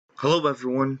Hello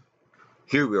everyone,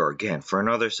 here we are again for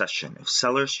another session of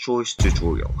Seller's Choice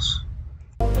Tutorials.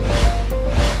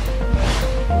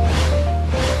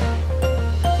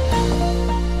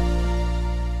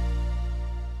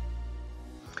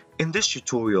 In this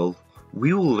tutorial,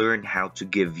 we will learn how to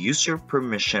give user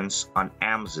permissions on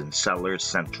Amazon Seller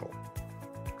Central.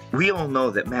 We all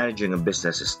know that managing a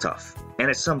business is tough,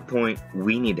 and at some point,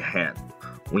 we need a hand.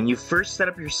 When you first set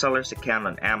up your seller's account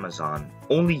on Amazon,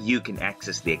 only you can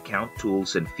access the account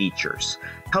tools and features.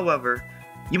 However,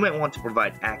 you might want to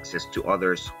provide access to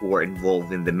others who are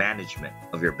involved in the management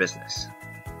of your business.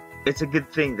 It's a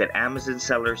good thing that Amazon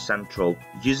Seller Central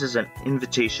uses an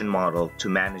invitation model to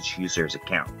manage users'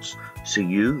 accounts, so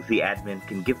you, the admin,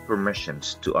 can give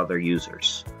permissions to other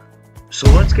users.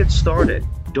 So let's get started.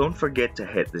 Don't forget to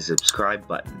hit the subscribe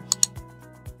button.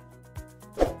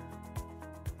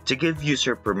 To give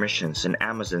user permissions in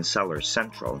Amazon Seller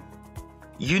Central,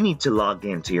 you need to log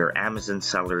into your Amazon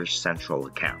Seller Central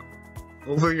account.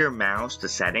 Hover your mouse to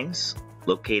Settings,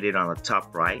 located on the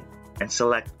top right, and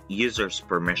select Users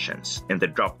Permissions in the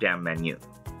drop-down menu.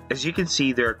 As you can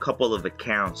see, there are a couple of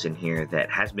accounts in here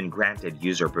that has been granted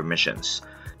user permissions.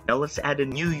 Now let's add a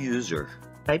new user.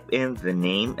 Type in the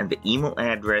name and the email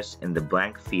address in the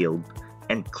blank field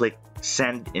and click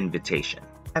Send Invitation.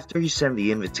 After you send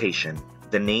the invitation,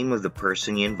 the name of the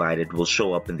person you invited will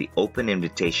show up in the Open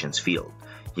Invitations field.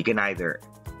 You can either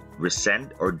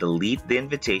resend or delete the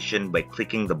invitation by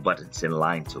clicking the buttons in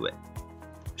line to it.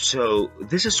 So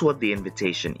this is what the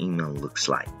invitation email looks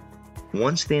like.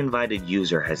 Once the invited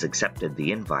user has accepted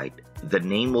the invite, the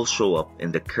name will show up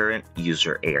in the current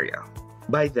user area.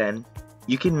 By then,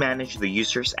 you can manage the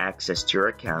user's access to your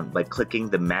account by clicking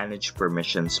the Manage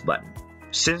Permissions button.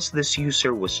 Since this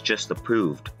user was just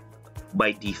approved,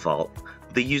 by default,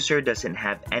 the user doesn't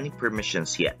have any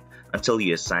permissions yet until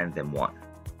you assign them one.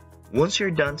 Once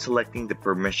you're done selecting the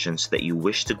permissions that you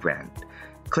wish to grant,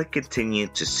 click Continue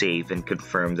to save and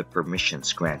confirm the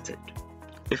permissions granted.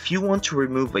 If you want to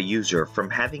remove a user from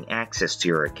having access to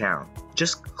your account,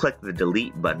 just click the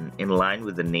Delete button in line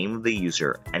with the name of the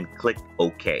user and click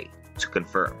OK to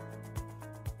confirm.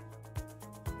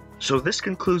 So this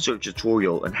concludes our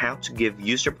tutorial on how to give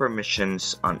user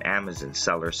permissions on Amazon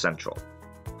Seller Central.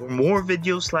 For more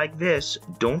videos like this,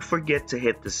 don't forget to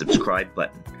hit the subscribe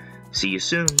button. See you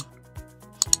soon!